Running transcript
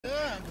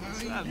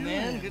What's up,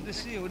 man? Good to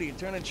see you. What are you,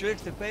 turning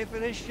tricks to pay for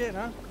this shit,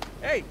 huh?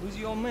 Hey, who's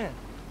your old man?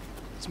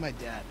 It's my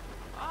dad.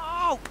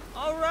 Oh,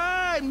 all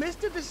right,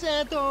 Mr.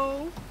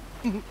 DeSanto.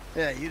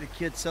 Yeah, you the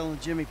kid selling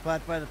Jimmy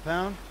pot by the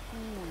pound?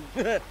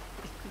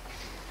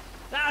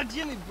 Ah,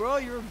 Jimmy, bro,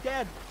 your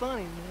dad's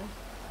funny, man.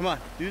 Come on,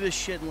 do this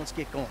shit and let's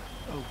get going.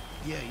 Oh,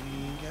 yeah,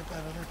 you got that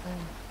other thing?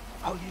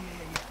 Oh,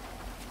 yeah.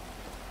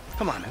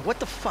 Come on, man, what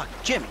the fuck?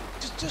 Jimmy!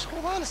 Just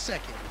hold on a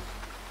second.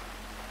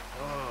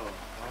 Oh,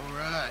 all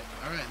right,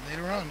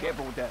 later on.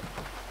 Careful with that.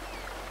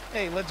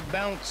 Hey, let's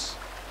bounce.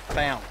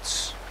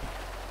 Bounce.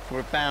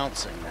 We're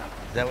bouncing now.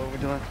 Is that what we're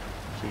doing?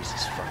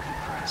 Jesus fucking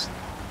Christ.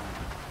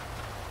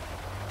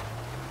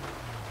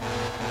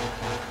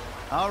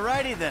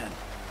 Alrighty then.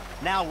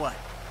 Now what?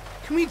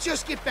 Can we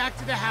just get back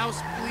to the house,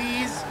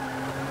 please?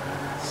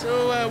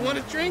 So, want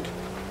a drink?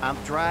 I'm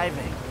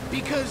driving.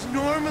 Because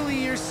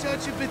normally you're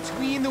such a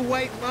between the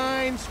white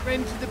lines,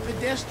 friend to the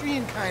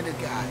pedestrian kind of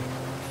guy.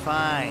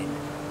 Fine.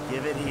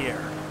 Give it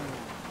here.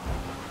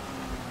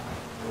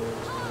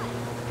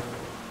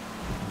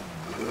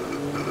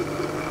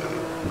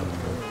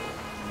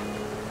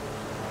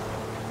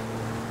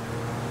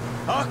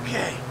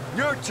 Okay,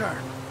 your turn.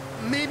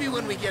 Maybe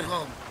when we get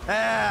home.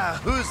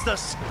 Who's the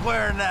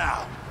square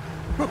now?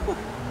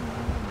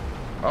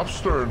 I'm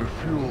starting to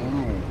feel a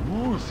little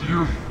woozy.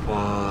 You're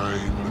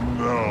fine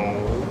now.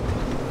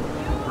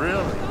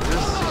 Really?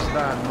 This is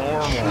not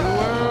normal. Chill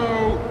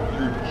out.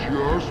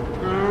 You're just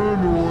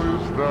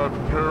paranoid. It's not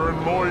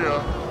paranoia.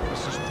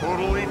 This is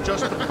totally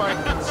justified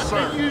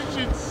concern. You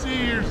should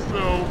see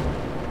yourself.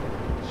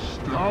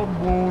 Stop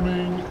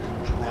moaning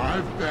and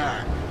drive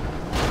back.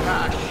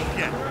 Ah,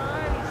 shit.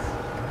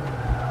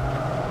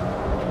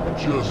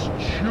 Just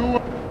chill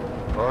out.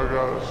 I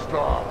gotta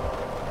stop.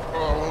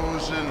 Oh, what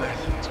was in there?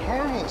 It's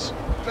harmless.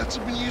 Vets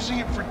have been using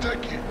it for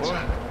decades.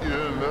 What? You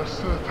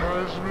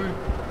anesthetize me?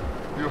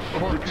 You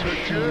fucking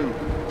shit? You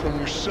from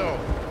yourself.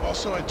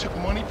 Also, I took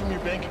money from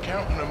your bank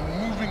account and I'm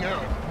moving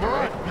out.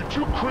 What? You're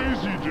too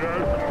crazy,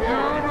 Dad.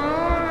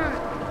 Mommy!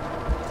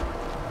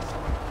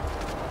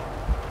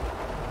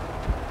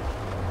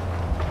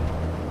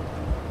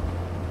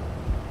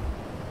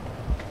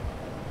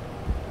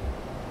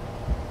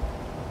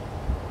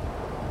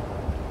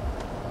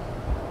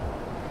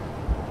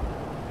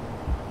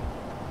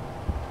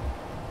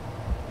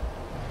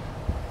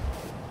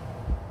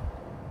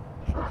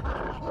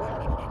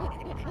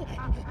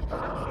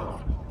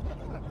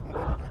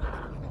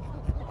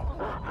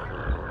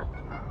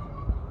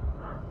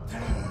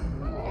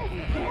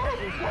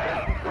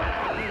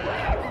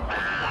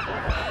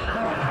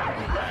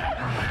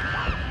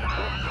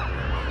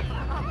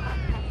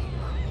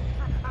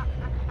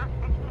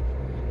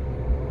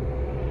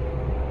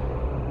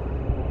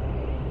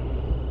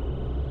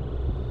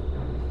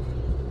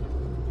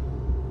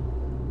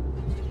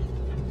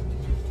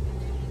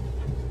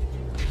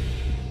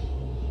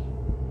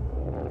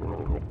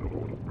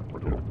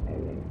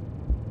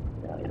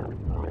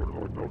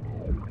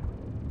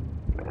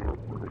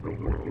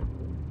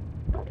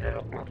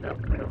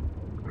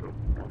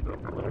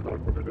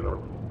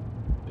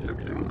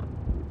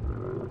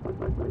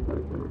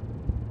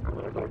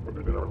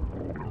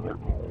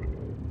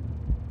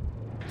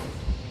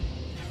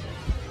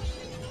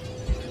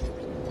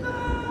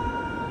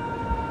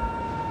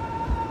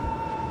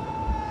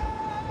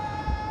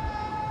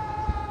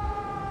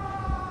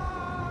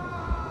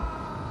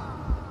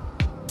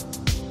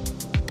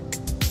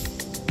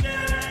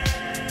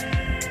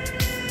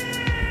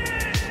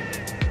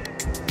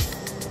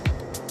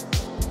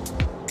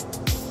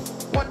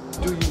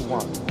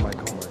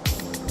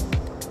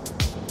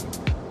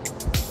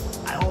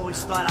 I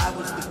always thought I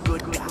was the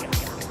good guy.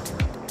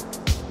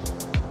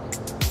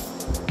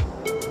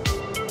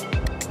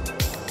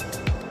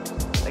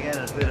 I got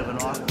in a bit of an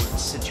awkward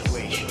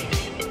situation.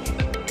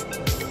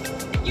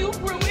 You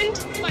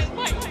ruined my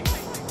life.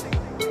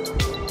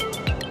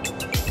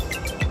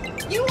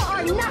 You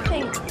are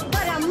nothing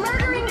but a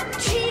murdering,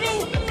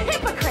 cheating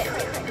hypocrite.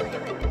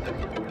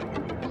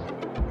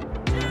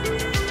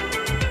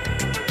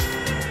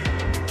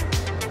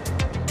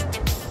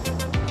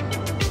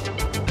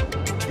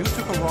 You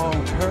took a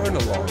wrong turn a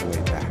long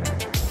way back.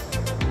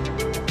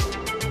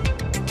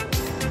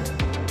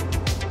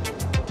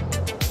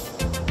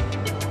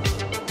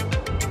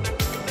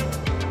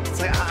 It's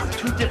like I'm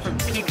two different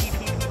people.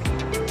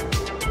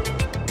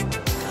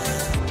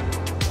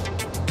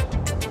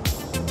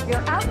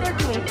 You're out there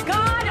doing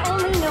God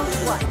only knows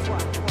what.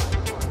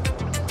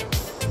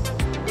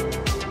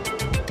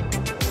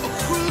 A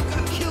crook, a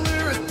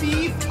killer, a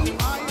thief, a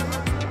liar.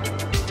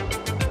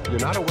 You're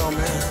not a well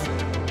man.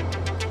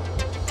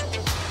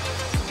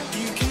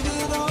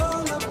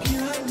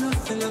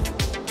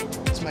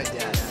 It's my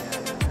dad.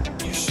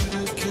 You should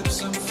have kept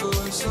some for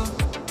yourself.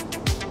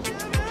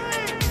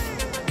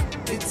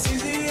 It's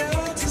easier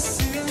to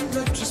see in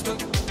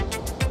retrospect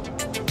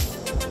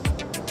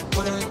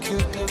what I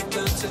could have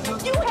done to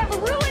help. You have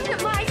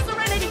ruined my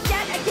serenity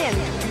yet again.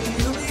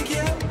 We only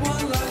get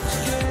one life to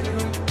get it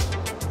right.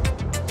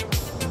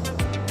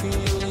 We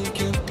only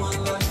get one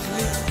life to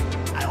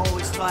live. I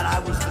always thought I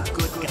was the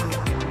good guy.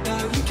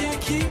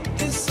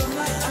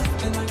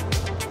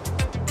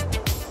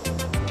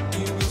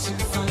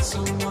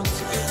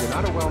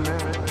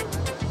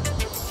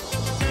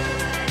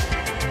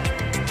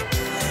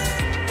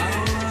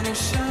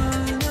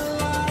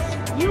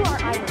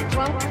 either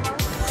drunk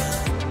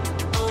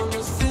all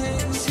the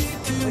things you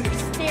do.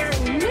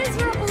 staring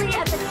miserably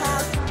at the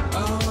clouds. I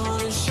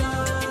wanna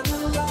shine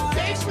a light.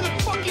 Thanks for the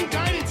fucking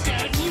guidance,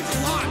 Dad. It means a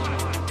lot.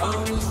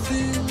 All the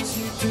things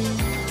you do.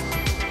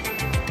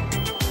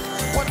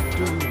 What do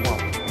you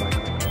want,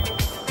 Michael?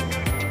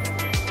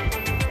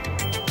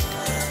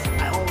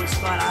 I always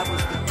thought I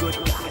was the good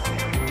guy.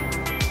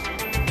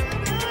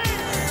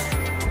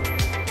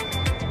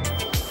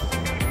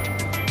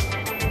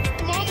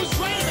 Mom was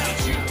right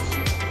about you.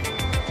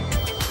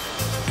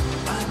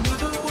 I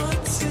never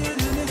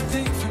wanted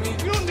anything from you.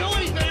 You don't know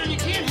any better and you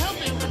can't help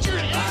it, but you're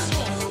an I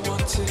asshole. never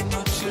wanted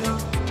much at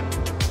all.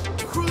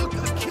 Crook,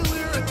 a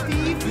killer, a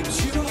thief. But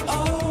you were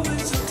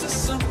always up to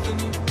something.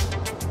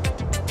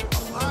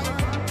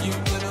 You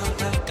never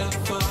let that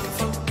fall.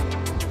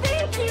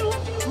 Thank you,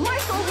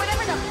 Michael,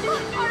 whatever the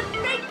fuck our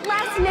fake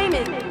last name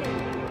is.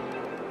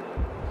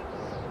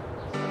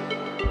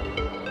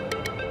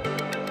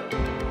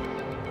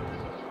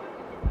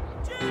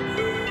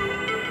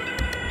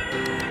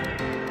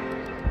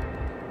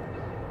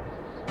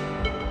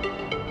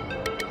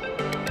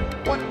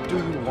 What do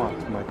you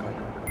want, Michael?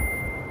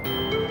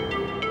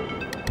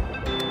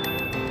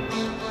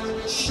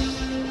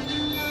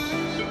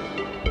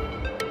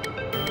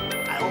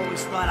 I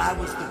always thought I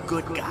was the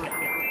good guy.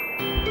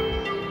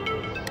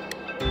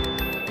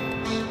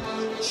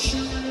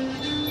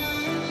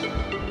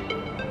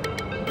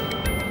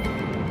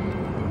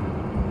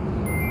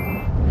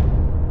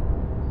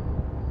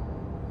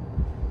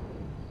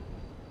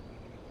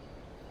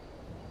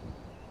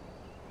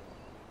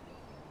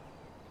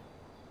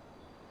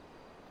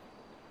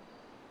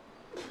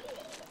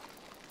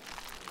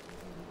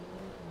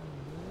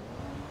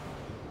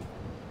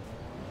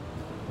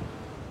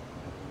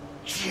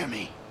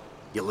 Jimmy,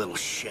 you little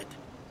shit.